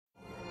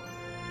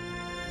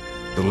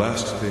The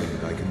last thing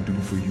I can do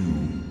for you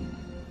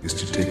is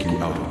to take you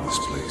out of this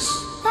place.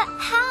 But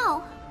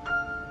how?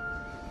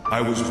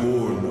 I was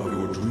born of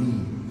your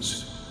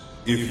dreams.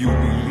 If you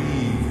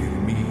believe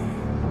in me,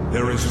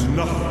 there is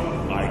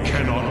nothing I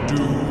cannot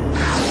do.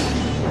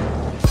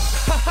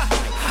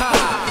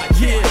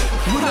 Yeah,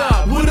 what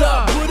up, what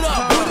up, what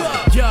up, what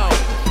up? Yo,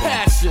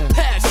 passion,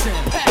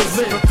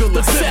 lyrical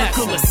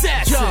assassin.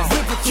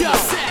 Yo,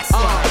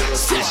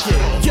 check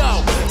it.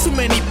 Yo, too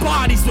many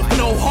bodies with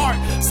no heart,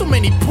 so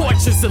many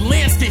portraits and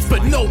landscapes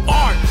but no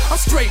art. I'm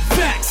straight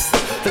facts.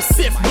 The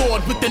Sith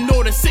Lord with the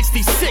Northern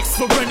 66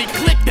 for any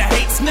clique that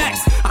hates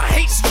next. I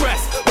hate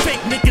stress, fake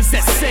niggas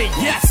that say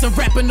yes. I'm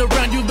rapping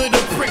around you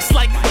little pricks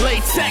like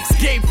latex.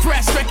 Game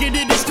fresh, record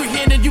industry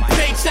handing you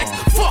paychecks.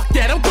 Fuck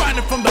that, I'm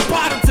grinding from the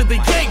bottom to the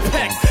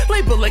apex.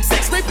 Label like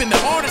sex, raping the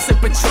artists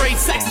and betrayed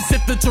sex. As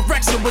if the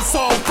direction was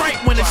all right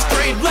when it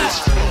strayed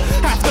left.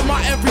 After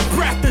my every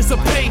breath is a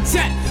paid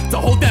debt. To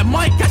hold that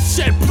mic, I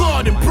shed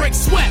blood and break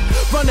sweat.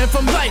 Running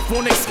from life,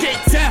 won't escape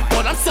death.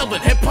 But I'm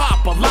selling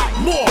hip-hop a lot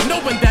more,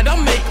 knowing that I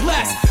make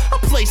less. I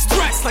play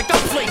stress like I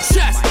play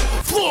chess.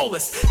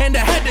 Flawless, and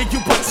ahead of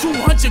you by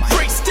 200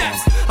 great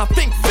steps. I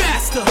think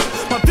faster,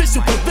 my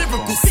visual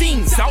lyrical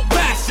scenes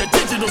outlast your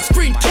digital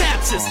screen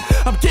captures.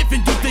 I'm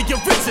giving you the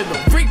original,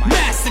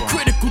 remastered,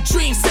 critical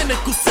dreams,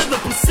 cynical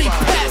syllable, see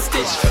past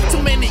it.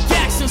 Too many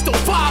actions don't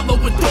follow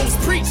what those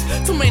preach.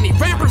 Too many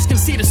rappers can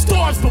see the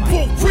stars but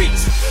won't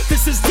reach.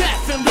 This is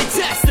definitely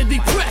destiny,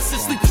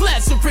 preciously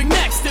pleasuring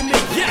next to me.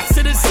 Yes,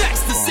 it is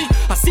ecstasy.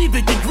 I see the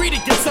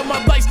ingredients of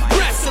my life's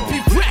recipe.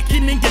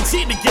 Reckoning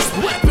ingenious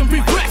weaponry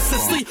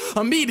restlessly.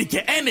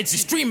 Immediate energy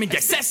streaming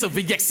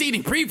excessively,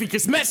 exceeding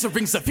previous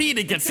measurings of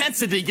heating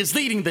intensity is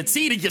leading the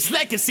tedious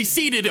legacy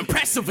seated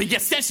impressively.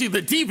 Essentially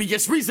the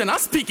devious reason I'm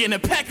speaking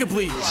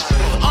impeccably.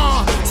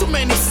 Too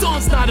many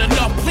suns, not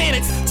enough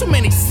planets. Too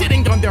many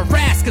sitting on their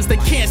ass cause they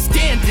can't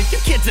stand it. You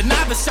can't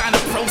deny the shine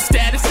of pro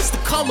status. It's the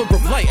color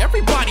of light.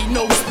 Everybody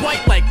knows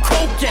white like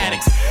coke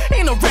addicts.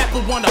 Ain't no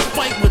rapper wanna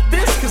fight with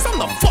this cause I'm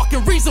the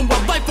fucking reason why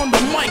life on the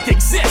mic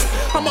exists.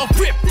 I'ma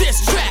rip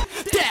this track,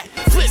 that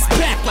flips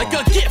back like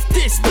a gift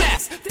this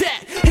fast.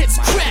 That hits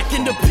crack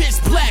in the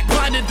pitch black,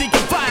 blinded the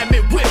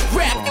environment with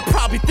rap. You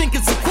probably think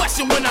it's a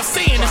question when I'm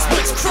saying it's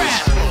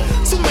witchcraft.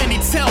 Too many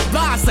tell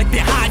lies like they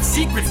hide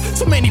secrets.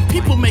 Too many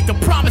people make a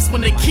promise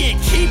when they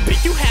can't keep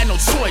it. You had no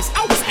choice,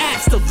 I was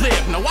asked to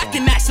live. Now I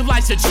can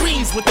actualize your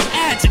dreams with an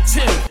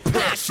adjective.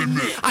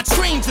 Passionate. I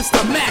trained just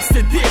to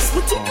master this.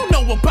 What do you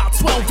know about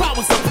 12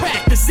 hours of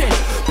practicing?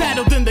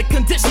 Battled in the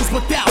conditions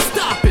without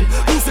stopping.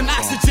 Losing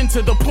oxygen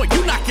to the point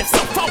you knock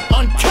yourself out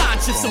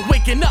unconscious. And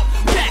waking up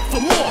back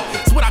for more.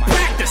 It's what I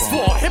practice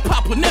for.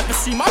 Hip-hop will never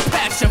see my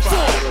passion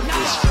for.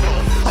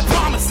 I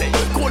promise it.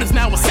 Court is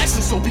now a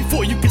session, so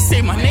before you can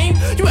say my name,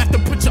 you have to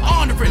put your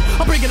honor in.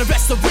 I'm bringing the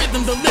best of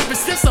rhythm, the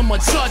lyricist. I'm a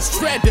Judge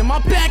Dredd. In my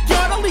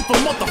backyard, I'll leave a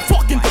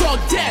motherfucking thug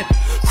dead.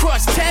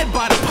 Crushed head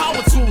by the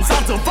power tools,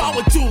 I'll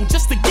devour dude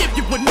just to give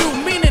you a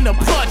new meaning of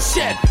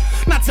bloodshed.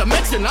 Not to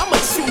mention, I'm a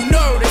true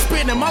nerd.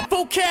 Expanding my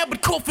vocab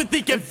with code for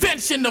the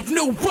invention of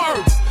new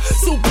words.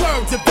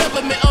 Superb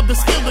development of the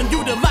skill and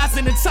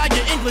utilizing entire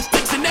English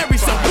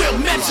dictionaries so real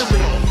mentally.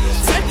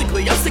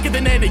 Technically, I'm sicker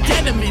than any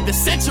enemy. The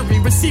century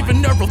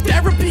receiving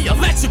neurotherapy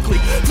electrically.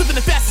 Living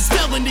the fastest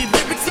felony,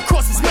 lyrics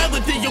across this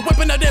melody. You're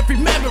whipping out every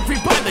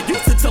memory by the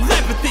use of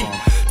telepathy.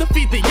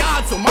 Defeat the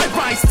odds on my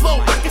rhymes flow.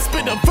 I can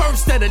spit a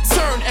verse that'll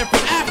turn every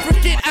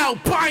African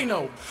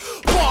albino.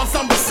 Bars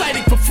I'm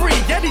reciting for free.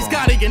 Yeah, he's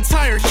got an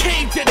entire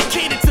cave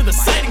dedicated to the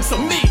sightings of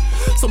me.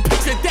 So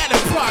picture that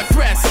in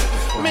progress.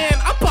 Man,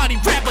 I body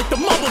rap like the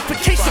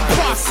mummification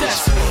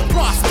process.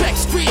 Prospect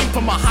stream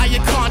from a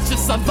higher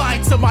conscious.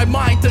 Aligned to my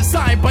mind,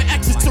 designed by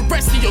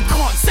extraterrestrial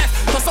concepts.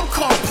 Plus I'm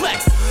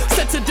complex,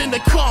 centered in the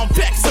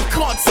convex of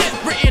content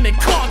written in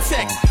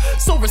context.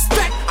 So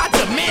respect, I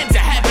demand to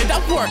have it. I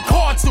work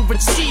hard to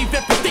achieve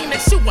everything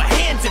that you were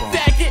handed,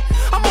 faggot.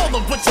 I'm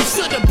all of what you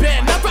should have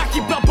been. I Rocky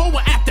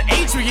Balboa after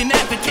Adrian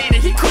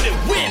advocated he couldn't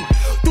win.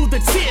 Through the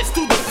tears,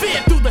 through the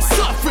fear, through the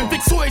suffering.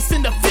 Victorious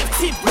in the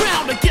 15th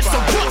round against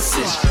the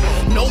Russian.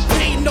 No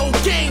pain, no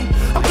gain.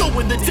 I'm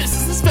going the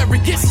distance. This very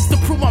distance to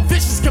prove my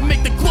visions can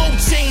make the globe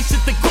change.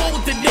 At the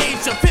golden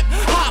age of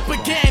hip-hop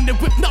again. And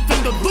with nothing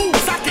to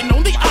lose, I can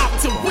only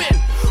opt to win.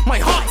 My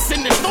heart's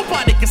in this,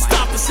 nobody can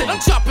stop this shit. I'm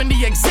dropping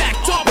the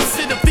exact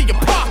opposite of the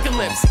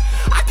apocalypse.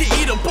 I can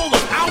eat a bowl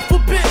of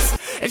alphabets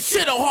and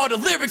shit on harder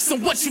lyrics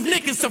than what you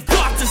niggas have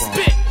got to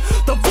spit.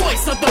 The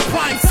voice of the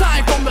prime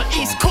time from the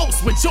East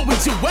Coast with Joey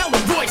Jewell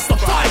and Royce the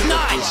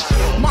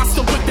 5'9".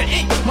 Monster with the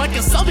ink, Mike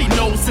and Sully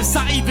knows this.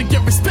 I even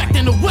get respect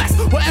in the West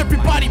where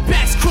everybody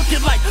backs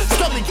crooked like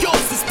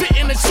scoliosis.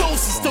 Spitting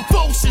atrocious,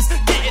 devotions,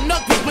 getting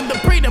ugly when the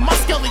brain in my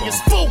skelly is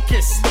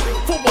focused.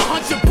 For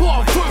 100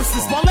 bar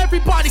verses while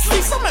everybody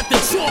sleeps, I'm at the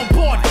drawing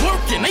board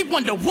working. They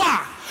wonder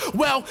why.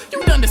 Well,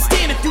 you'd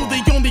understand if you're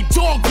the only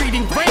dog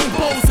reading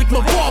rainbows like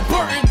LeVar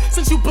Burton.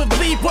 Since you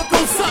believe what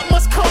goes up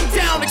must come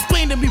down,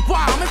 explain to me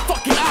why I'm in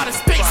fucking outer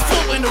space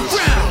floating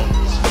around.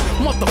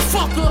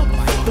 Motherfucker,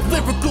 the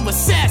lyrical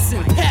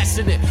assassin,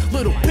 passionate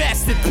little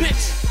bastard bitch.